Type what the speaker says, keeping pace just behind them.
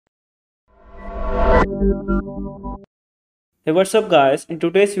Hey, what's up guys? In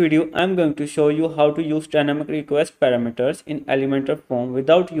today's video, I'm going to show you how to use dynamic request parameters in Elementor Form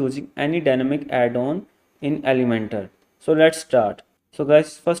without using any dynamic add-on in Elementor. So let's start. So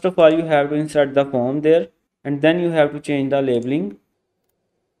guys, first of all, you have to insert the form there, and then you have to change the labeling.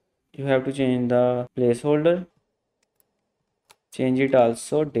 You have to change the placeholder, change it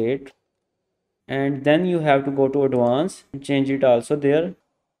also date, and then you have to go to advanced and change it also there.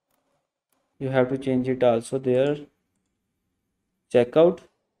 You have to change it also there. Checkout,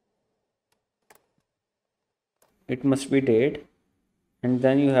 it must be date, and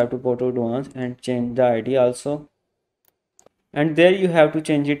then you have to go to advanced and change the ID also, and there you have to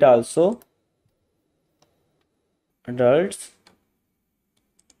change it also adults,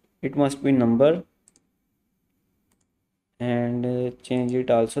 it must be number, and change it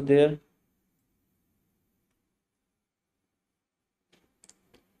also there,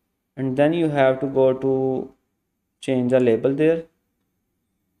 and then you have to go to change the label there,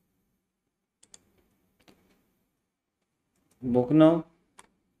 book now,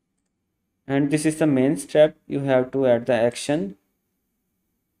 and this is the main step. You have to add the action,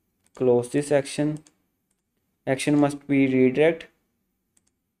 close this action must be redirect,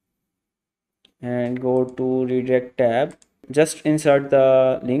 and go to redirect tab, just insert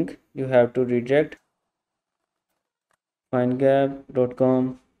the link. You have to redirect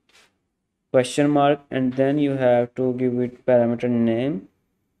findgap.com question mark, and then you have to give it parameter name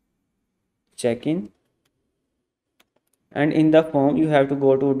check-in, and in the form you have to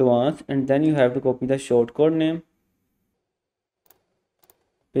go to advanced, and then you have to copy the shortcode name,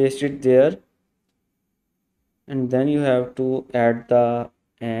 paste it there, and then you have to add the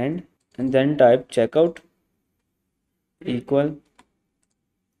and then type checkout equal,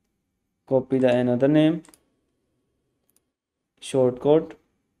 copy the another name, shortcode,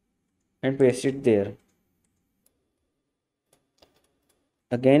 and paste it there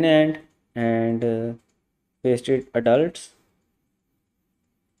again, and paste it adults,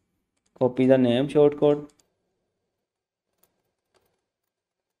 copy the name shortcode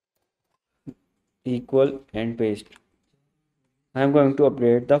equal, and paste. I am going to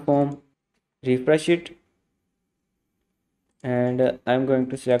update the form, refresh it, and I am going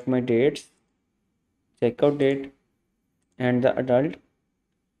to select my dates, checkout date, and the adult,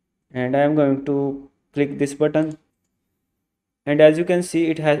 and I am going to click this button, and as you can see,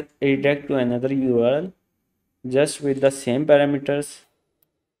 it has redirect to another URL just with the same parameters,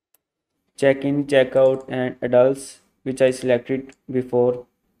 check-in, checkout, and adults, which I selected before.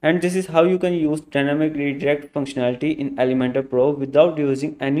 And this is how you can use dynamic redirect functionality in Elementor Pro without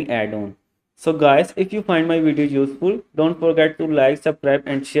using any add-on. So guys, if you find my video useful, don't forget to like, subscribe,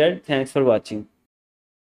 and share. Thanks for watching.